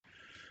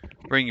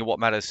Bringing you what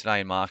matters today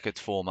in markets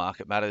for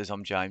Market Matters.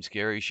 I'm James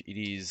Gerish. It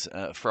is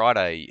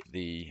Friday,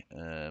 the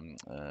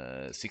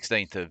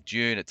 16th of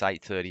June. It's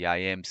 8:30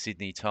 a.m.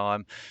 Sydney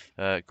time.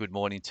 Good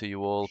morning to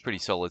you all. Pretty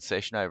solid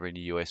session over in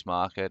the US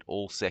market.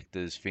 All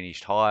sectors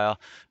finished higher.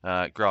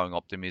 Growing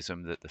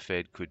optimism that the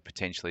Fed could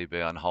potentially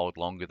be on hold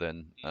longer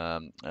than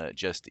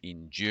just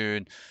in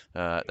June.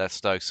 That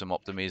stokes some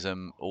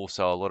optimism.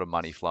 Also, a lot of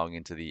money flowing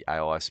into the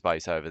AI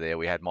space over there.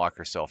 We had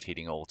Microsoft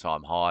hitting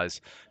all-time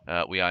highs.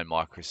 We own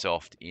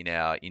Microsoft in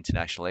our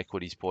international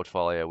equities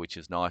portfolio, which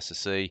is nice to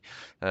see.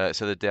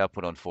 So the Dow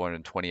put on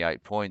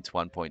 428 points,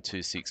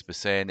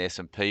 1.26%.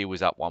 S&P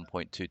was up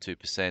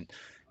 1.22%.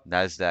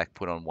 Nasdaq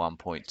put on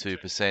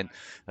 1.2%.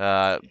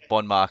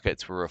 Bond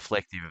markets were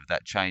reflective of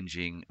that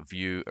changing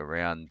view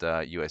around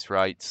US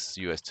rates.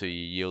 US 2-year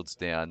yields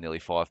down nearly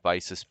 5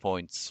 basis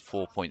points,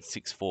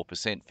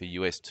 4.64% for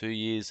US 2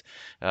 years.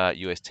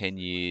 US 10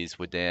 years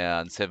were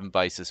down 7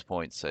 basis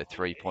points, so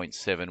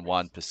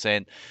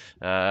 3.71%.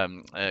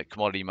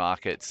 Commodity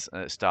markets,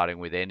 starting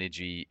with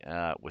energy,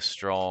 were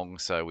strong.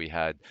 So we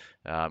had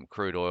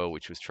crude oil,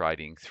 which was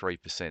trading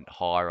 3%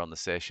 higher on the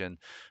session.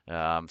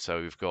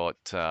 So we've got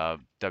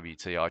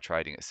WTI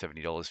trading at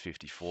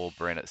 $70.54,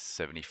 Brent at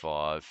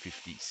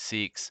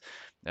 $75.56.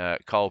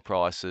 Coal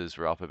prices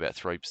were up about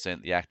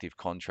 3%. The active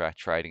contract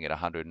trading at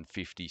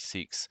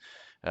 156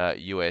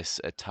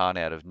 US a ton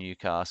out of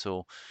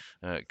Newcastle.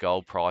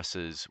 Gold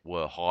prices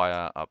were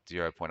higher, up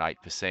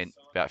 0.8%,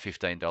 about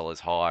 $15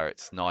 higher.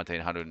 It's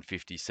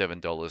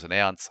 $1,957 an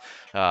ounce.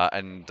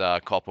 And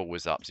copper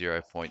was up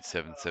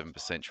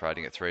 0.77%,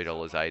 trading at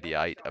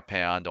 $3.88 a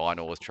pound. Iron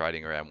ore was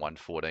trading around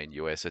 114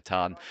 US a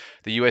ton.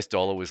 The US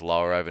dollar was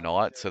lower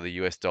overnight, so the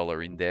US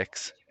dollar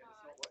index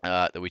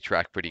that we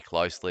track pretty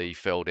closely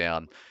fell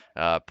down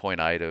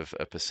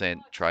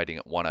 0.8%, trading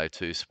at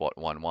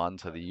 102.11.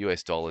 So the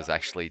US dollar is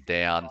actually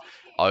down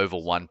over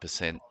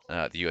 1%.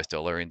 The US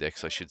dollar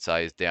index, I should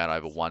say, is down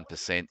over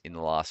 1% in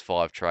the last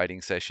 5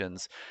 trading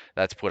sessions.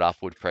 That's put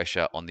upward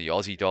pressure on the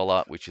Aussie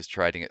dollar, which is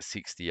trading at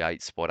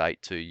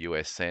 68.82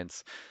 US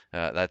cents.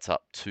 That's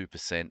up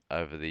 2%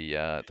 over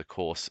the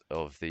course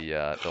of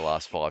the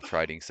last 5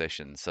 trading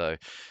sessions. So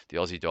the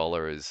Aussie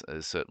dollar has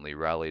certainly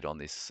rallied on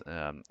this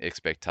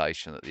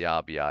expectation that the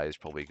RBA has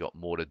probably got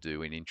more to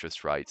do in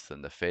interest rates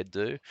than the Fed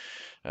do.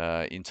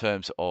 In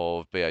terms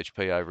of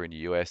BHP over in the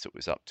US, it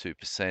was up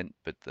 2%,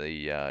 but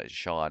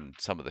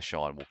some of the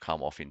shine will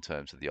come off in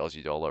terms of the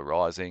Aussie dollar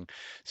rising.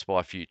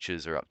 SPI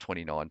futures are up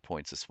 29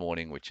 points this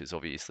morning, which is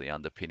obviously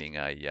underpinning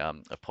a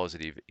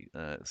positive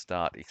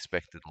start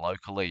expected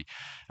locally.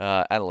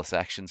 Analyst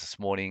actions this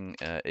morning: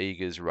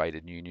 Eagers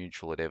rated new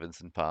neutral at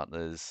Evans and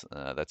Partners.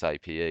 That's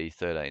APE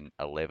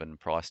 13.11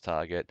 price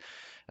target.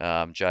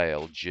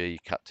 JLG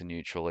cut to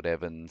neutral at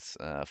Evans,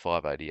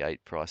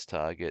 588 price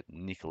target.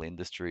 Nickel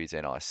Industries,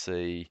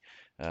 NIC,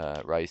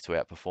 raised to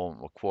outperform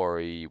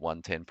Macquarie,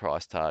 110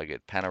 price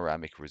target.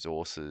 Panoramic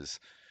Resources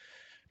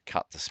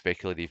cut to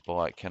speculative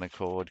buy at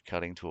Canaccord,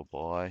 cutting to a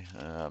buy.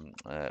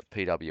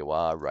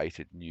 PWR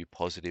rated new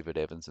positive at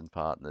Evans and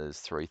Partners,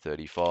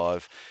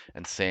 335,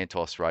 and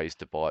Santos raised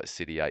to buy at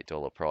City,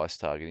 $8 price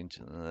target.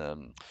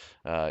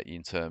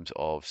 In terms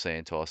of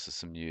Santos, there's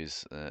some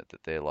news that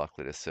they're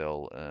likely to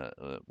sell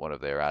one of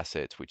their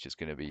assets, which is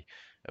going to be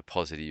a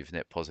positive,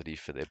 net positive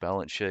for their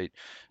balance sheet.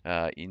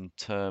 In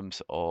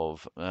terms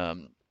of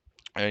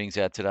earnings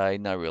out today,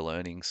 no real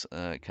earnings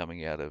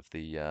coming out of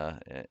the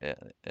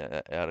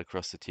out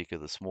across the ticker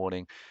this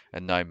morning,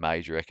 and no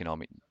major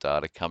economic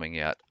data coming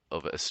out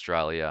of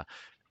Australia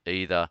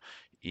either.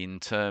 In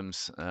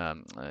terms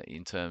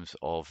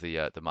of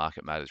the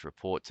Market Matters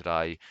report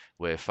today,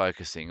 we're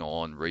focusing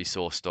on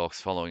resource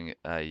stocks following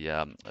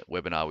a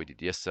webinar we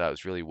did yesterday. It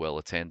was really well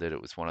attended.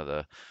 It was one of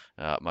the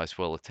most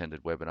well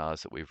attended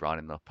webinars that we've run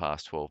in the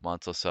past 12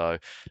 months or so.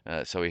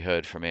 So we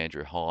heard from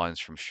Andrew Hines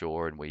from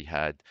Shaw, and we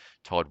had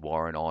Todd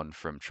Warren on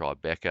from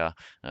Tribeca.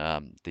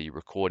 The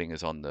recording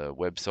is on the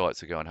website,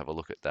 so go and have a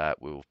look at that.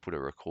 We'll put a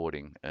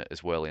recording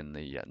as well in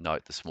the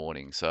note this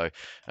morning. So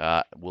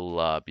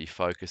we'll be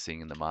focusing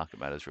in the Market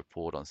Matters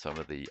report on some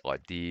of the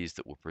ideas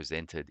that were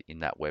presented in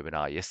that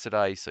webinar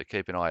yesterday. So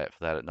keep an eye out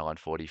for that at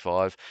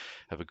 9:45.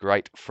 Have a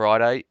great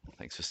Friday.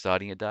 Thanks for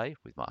starting your day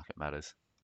with Market Matters.